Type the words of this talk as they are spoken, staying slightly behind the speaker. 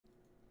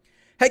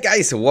Hey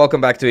guys,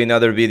 welcome back to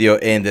another video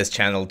in this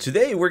channel.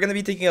 Today we're going to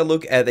be taking a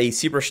look at a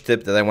Zbrush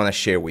tip that I want to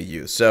share with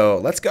you. So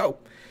let's go.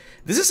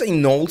 This is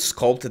an old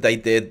sculpt that I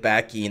did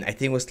back in, I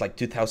think it was like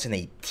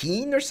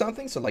 2018 or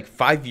something, so like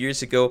 5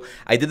 years ago.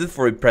 I did it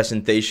for a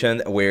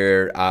presentation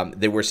where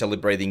they were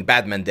celebrating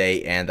Batman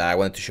Day, and I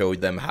wanted to show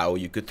them how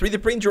you could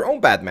 3D print your own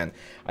Batman.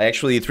 I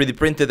actually 3D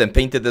printed and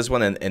painted this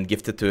one and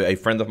gifted to a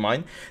friend of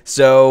mine.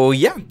 So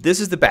yeah, this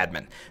is the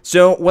Batman.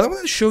 So what I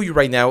want to show you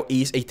right now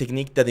is a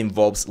technique that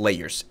involves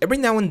layers. Every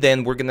now and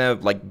then we're gonna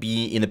like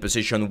be in a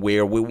position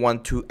where we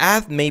want to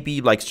add maybe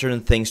like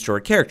certain things to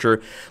our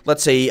character.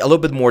 Let's say a little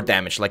bit more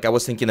damage. Like I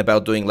was thinking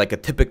about doing like a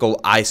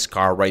typical eye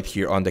scar right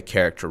here on the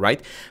character,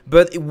 right?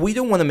 But we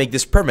don't want to make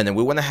this permanent.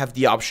 We want to have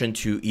the option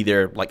to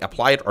either like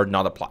apply it or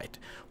not apply it.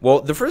 Well,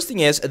 the first thing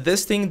is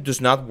this thing does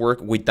not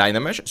work with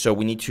Dynamesh, so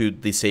we need to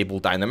disable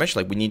Dynamesh.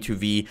 Like we need to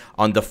be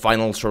on the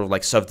final sort of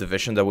like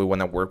subdivision that we want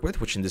to work with,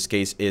 which in this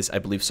case is, I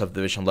believe,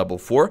 subdivision level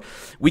 4.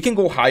 We can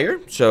go higher.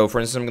 So for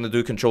instance, I'm going to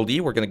do Control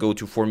D. We're going to go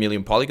to 4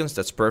 million polygons.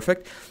 That's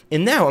perfect.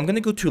 And now I'm going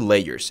to go to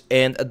layers.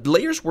 And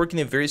layers work in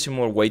a very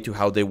similar way to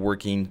how they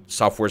work in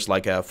softwares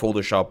like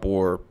Photoshop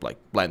or like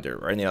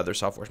Blender or any other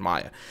software,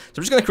 Maya. So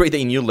I'm just going to create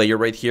a new layer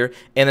right here.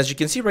 And as you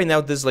can see right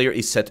now, this layer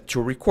is set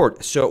to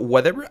record. So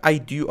whatever I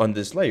do on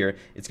this layer,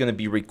 it's going to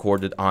be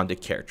recorded on the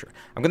character.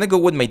 I'm going to go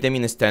with my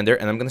Demian standard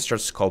and I'm going to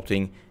start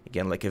sculpting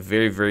again like a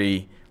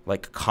very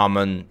like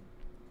common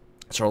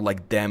sort of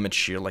like damage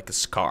here, like a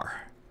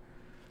scar.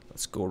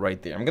 Let's go right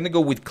there. I'm going to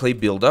go with clay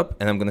buildup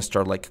and I'm going to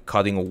start like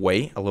cutting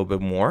away a little bit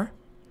more.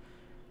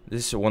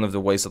 This is one of the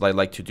ways that I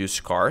like to do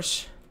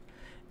scars.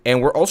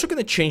 And we're also going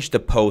to change the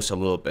pose a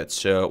little bit.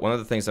 So one of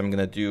the things I'm going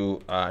to do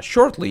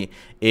shortly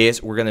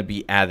is we're going to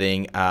be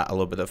adding a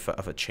little bit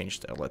of a change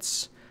there.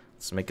 Let's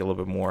make it a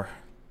little bit more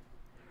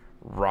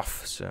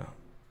rough. So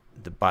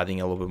the body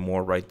a little bit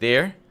more right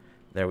there.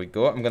 There we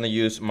go. I'm going to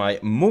use my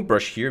move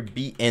brush here.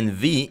 B and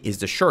V is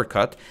the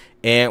shortcut.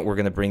 And we're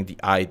going to bring the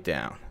eye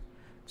down.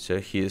 So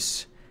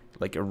he's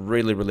like a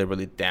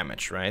really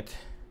damaged, right?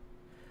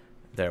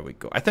 There we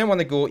go. I think I want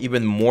to go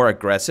even more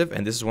aggressive,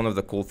 and this is one of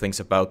the cool things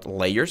about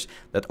layers,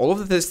 that all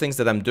of these things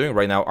that I'm doing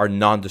right now are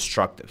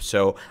non-destructive.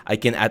 So I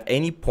can at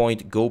any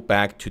point go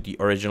back to the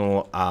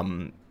original,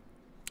 to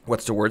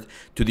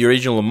the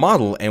original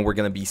model, and we're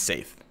going to be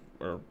safe.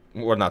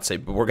 Or not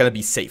safe, but we're going to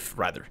be safe,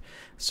 rather.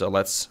 So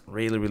let's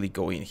really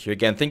go in here.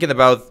 Again, thinking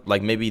about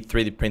like maybe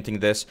 3D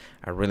printing this,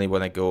 I really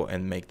want to go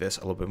and make this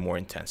a little bit more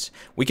intense.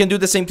 We can do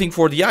the same thing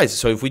for the eyes.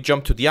 So if we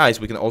jump to the eyes,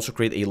 we can also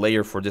create a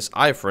layer for this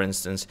eye, for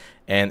instance,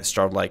 and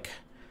start like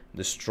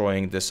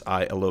destroying this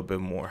eye a little bit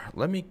more.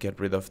 Let me get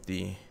rid of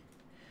the,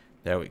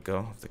 there we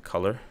go, the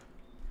color.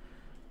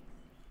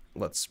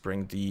 Let's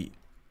bring the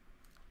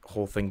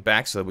whole thing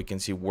back so that we can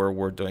see where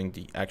we're doing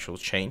the actual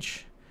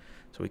change.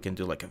 So we can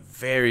do like a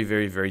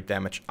very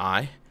damaged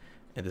eye,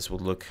 and this would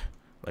look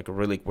like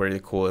really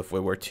cool if we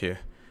were to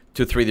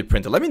 3D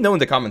print it. Let me know in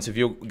the comments if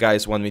you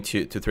guys want me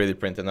to 3D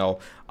print, and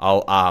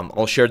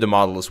I'll share the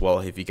model as well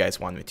if you guys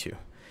want me to.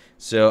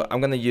 So I'm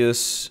gonna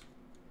use,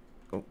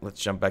 let's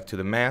jump back to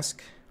the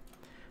mask.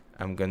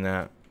 I'm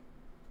gonna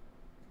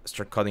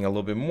start cutting a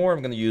little bit more.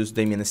 I'm gonna use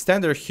Demian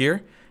standard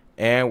here,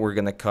 and we're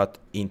gonna cut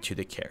into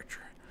the character.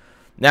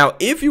 Now,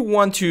 if you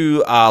want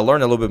to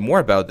learn a little bit more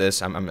about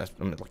this,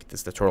 like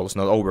this tutorial is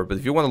not over, but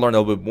if you want to learn a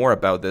little bit more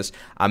about this,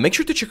 make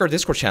sure to check our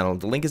Discord channel.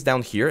 The link is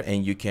down here,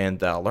 and you can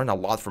learn a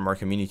lot from our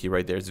community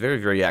right there. It's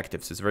very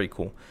active, so it's very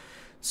cool.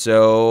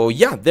 So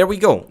yeah, there we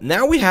go.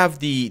 Now we have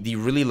the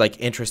really like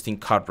interesting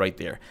cut right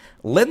there.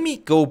 Let me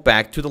go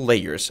back to the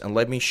layers and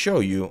let me show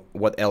you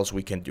what else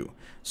we can do.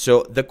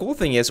 So the cool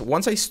thing is,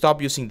 once I stop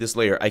using this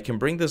layer, I can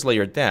bring this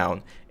layer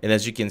down, and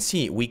as you can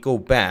see, we go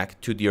back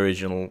to the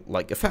original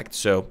like effect,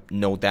 so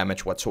no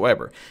damage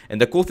whatsoever. And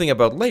the cool thing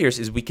about layers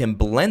is we can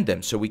blend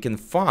them, so we can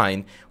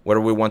find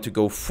whether we want to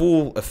go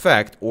full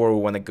effect or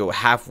we want to go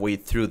halfway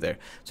through there.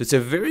 So it's a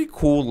very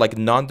cool like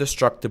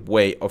non-destructive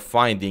way of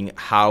finding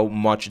how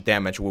much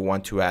damage we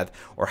want to add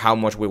or how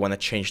much we want to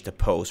change the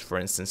pose, for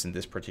instance, in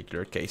this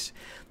particular case.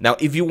 Now,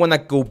 if you want to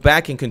go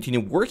back and continue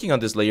working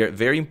on this layer,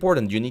 very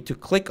important, you need to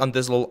click on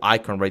this little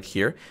icon right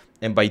here,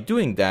 and by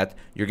doing that,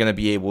 you're going to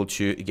be able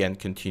to again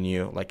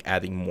continue like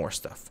adding more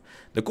stuff.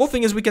 The cool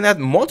thing is we can add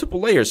multiple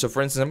layers. So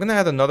for instance, I'm going to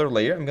add another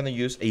layer. I'm going to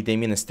use a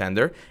Demian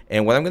standard,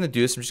 and what I'm going to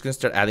do is I'm just going to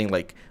start adding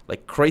like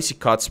crazy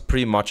cuts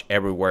pretty much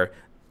everywhere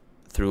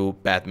through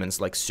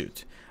Batman's like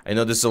suit. I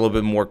know this is a little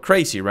bit more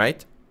crazy,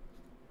 right?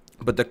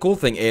 But the cool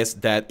thing is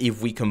that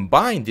if we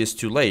combine these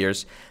two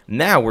layers,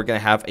 now we're going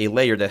to have a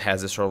layer that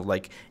has this sort of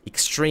like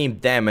extreme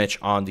damage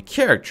on the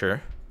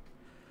character.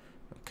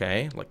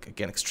 Okay, like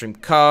again, extreme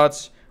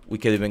cuts. We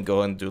could even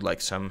go and do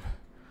like some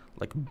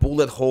like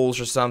bullet holes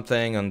or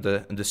something on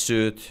the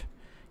suit,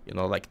 you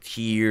know, like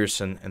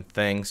tears and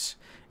things.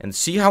 and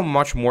see how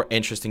much more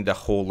interesting the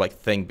whole like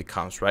thing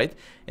becomes, right?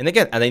 And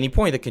again, at any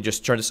point I can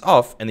just turn this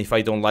off, and if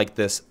I don't like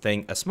this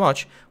thing as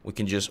much, we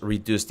can just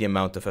reduce the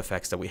amount of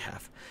effects that we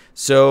have.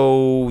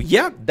 So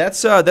yeah,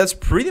 that's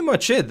pretty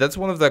much it. That's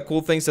one of the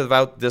cool things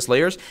about these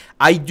layers.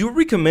 I do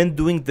recommend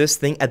doing this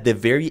thing at the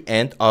very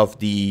end of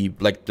the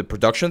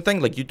production thing.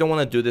 Like, you don't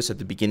want to do this at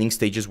the beginning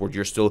stages where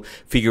you're still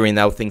figuring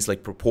out things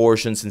like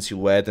proportions and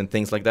silhouette and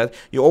things like that.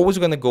 You're always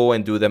going to go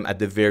and do them at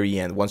the very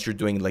end once you're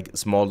doing like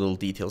small little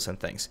details and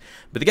things.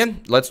 But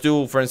again, let's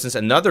do, for instance,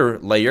 another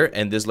layer,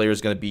 and this layer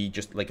is going to be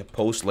just like a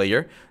post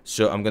layer.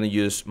 So I'm going to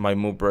use my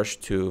move brush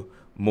to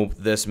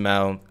move this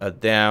mount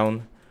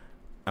down.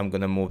 I'm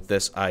going to move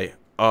this eye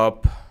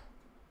up.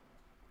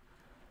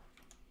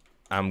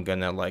 I'm going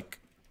to like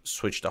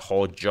switch the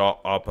whole jaw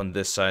up on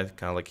this side,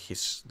 kind of like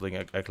he's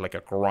like a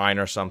grind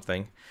or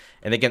something.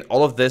 And again,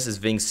 all of this is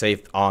being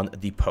saved on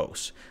the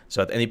pose.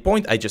 So at any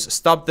point, I just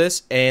stop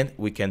this, and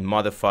we can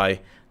modify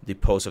the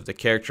pose of the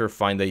character,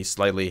 find a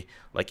slightly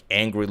like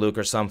angry look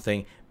or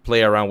something,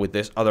 play around with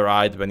this other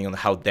eye depending on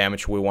how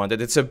damaged we want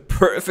it. It's a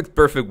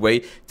perfect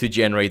way to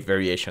generate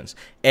variations.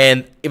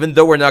 And even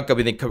though we're not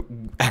going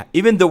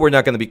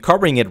to be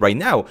covering it right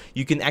now,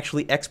 you can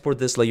actually export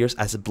these layers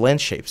as blend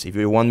shapes. If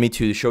you want me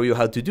to show you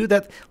how to do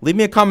that, leave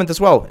me a comment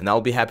as well, and I'll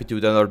be happy to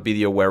do another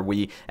video where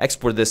we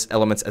export these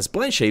elements as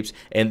blend shapes,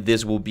 and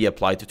this will be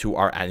applied to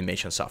our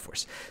animation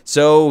softwares.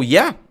 So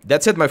yeah,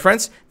 that's it, my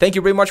friends. Thank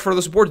you very much for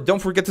the support.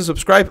 Don't forget to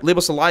subscribe, leave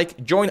us a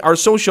like, join our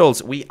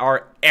socials. We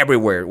are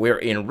everywhere. We're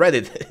in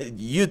Reddit,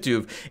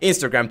 YouTube,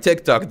 Instagram,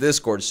 TikTok,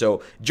 Discord.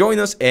 So join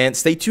us and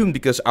stay tuned,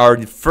 because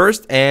our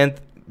first and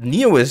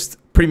newest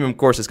premium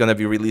course is going to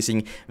be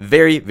releasing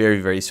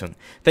very soon.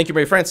 Thank you,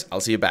 my friends.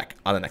 I'll see you back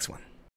on the next one.